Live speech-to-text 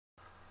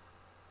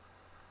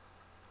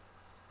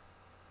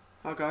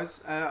Hi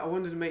guys, I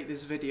wanted to make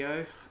this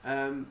video.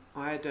 I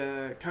had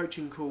a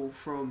coaching call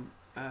from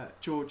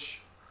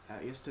George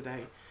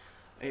yesterday.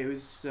 It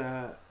was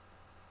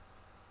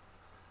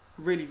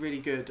really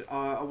good.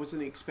 I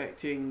wasn't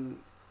expecting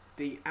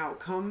the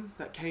outcome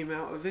that came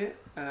out of it.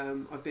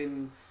 I've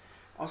been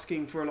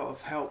asking for a lot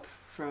of help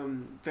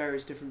from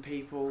various different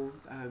people,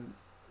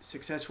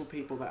 successful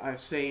people that I've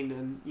seen,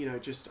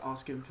 and just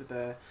asking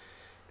for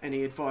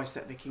any advice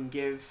that they can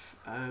give.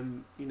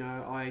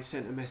 I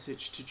sent a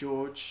message to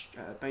George,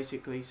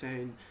 basically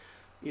saying,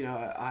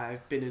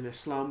 I've been in a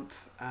slump,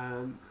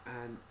 and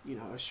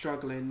I was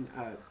struggling.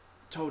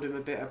 Told him a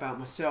bit about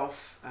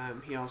myself.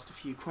 He asked a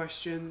few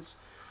questions,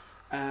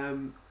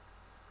 and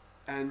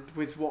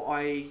with what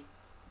I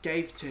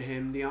gave to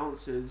him, the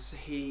answers,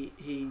 he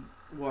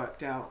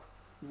worked out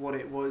what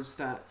it was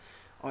that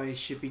I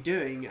should be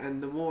doing.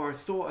 And the more I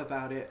thought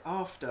about it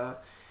after,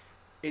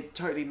 it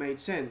totally made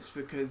sense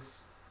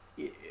because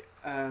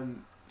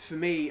for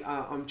me,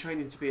 I'm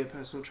training to be a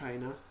personal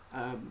trainer.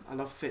 I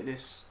love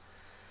fitness,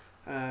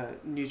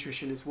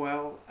 nutrition as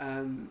well.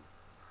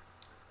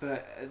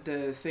 But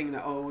the thing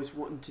that I always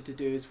wanted to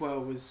do as well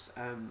was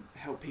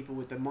help people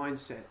with their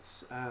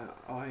mindsets.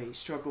 I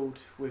struggled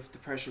with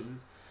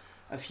depression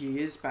a few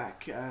years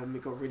back.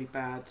 It got really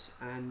bad,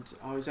 and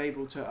I was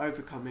able to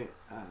overcome it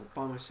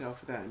by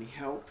myself without any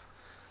help.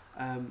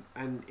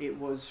 And it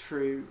was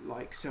through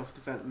like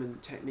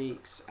self-development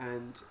techniques,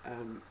 and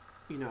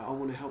I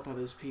want to help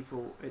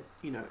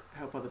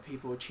help other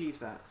people achieve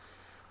that.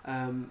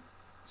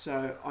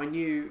 So I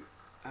knew,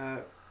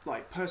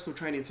 like personal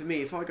training for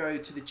me, if I go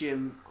to the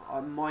gym,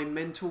 my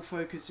mental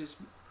focus is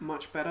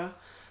much better,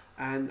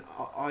 and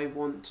I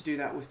want to do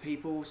that with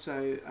people.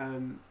 So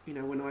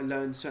when I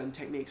learn certain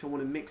techniques, I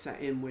want to mix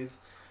that in with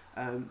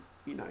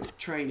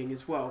training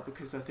as well,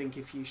 because I think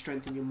if you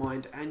strengthen your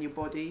mind and your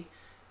body,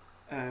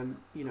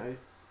 you're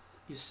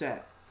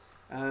set.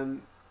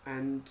 And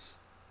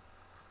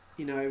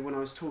when I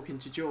was talking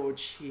to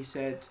George, he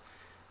said,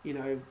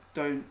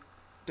 don't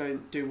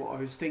do what I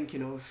was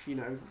thinking of,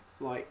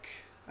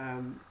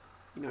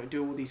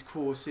 do all these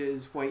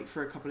courses, wait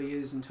for a couple of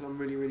years until I'm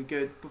really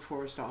good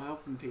before I start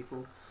helping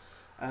people.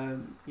 I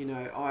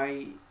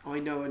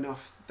know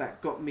enough that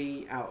got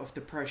me out of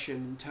depression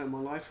and turned my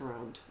life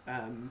around.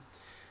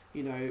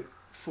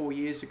 4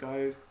 years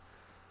ago,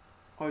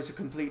 I was a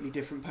completely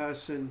different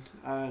person.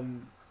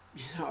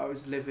 I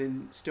was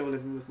still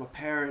living with my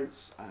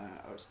parents.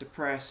 I was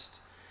depressed,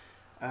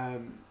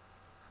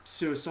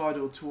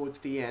 suicidal towards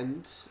the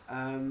end.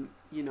 I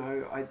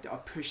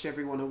pushed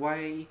everyone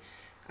away,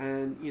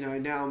 and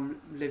now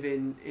I'm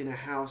living in a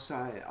house.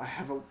 I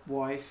have a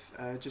wife,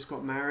 just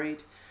got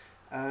married,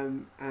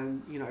 and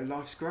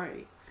life's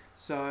great.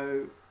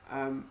 So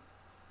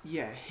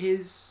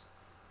his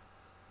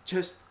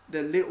just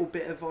the little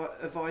bit of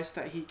advice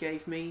that he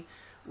gave me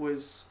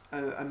was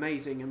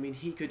amazing. I mean,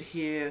 he could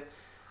hear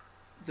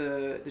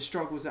the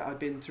struggles that I've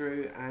been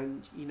through,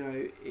 and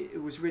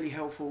it was really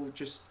helpful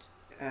just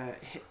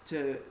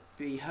to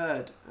be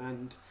heard.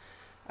 And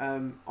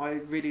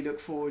I really look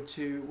forward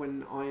to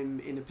when I'm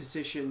in a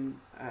position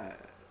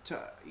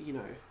to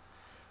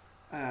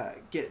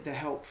get the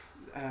help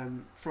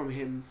from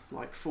him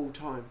like full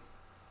time,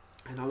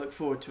 and I look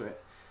forward to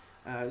it.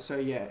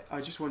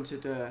 I just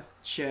wanted to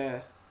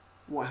share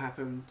what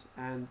happened,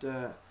 and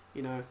I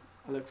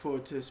look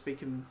forward to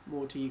speaking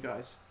more to you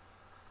guys.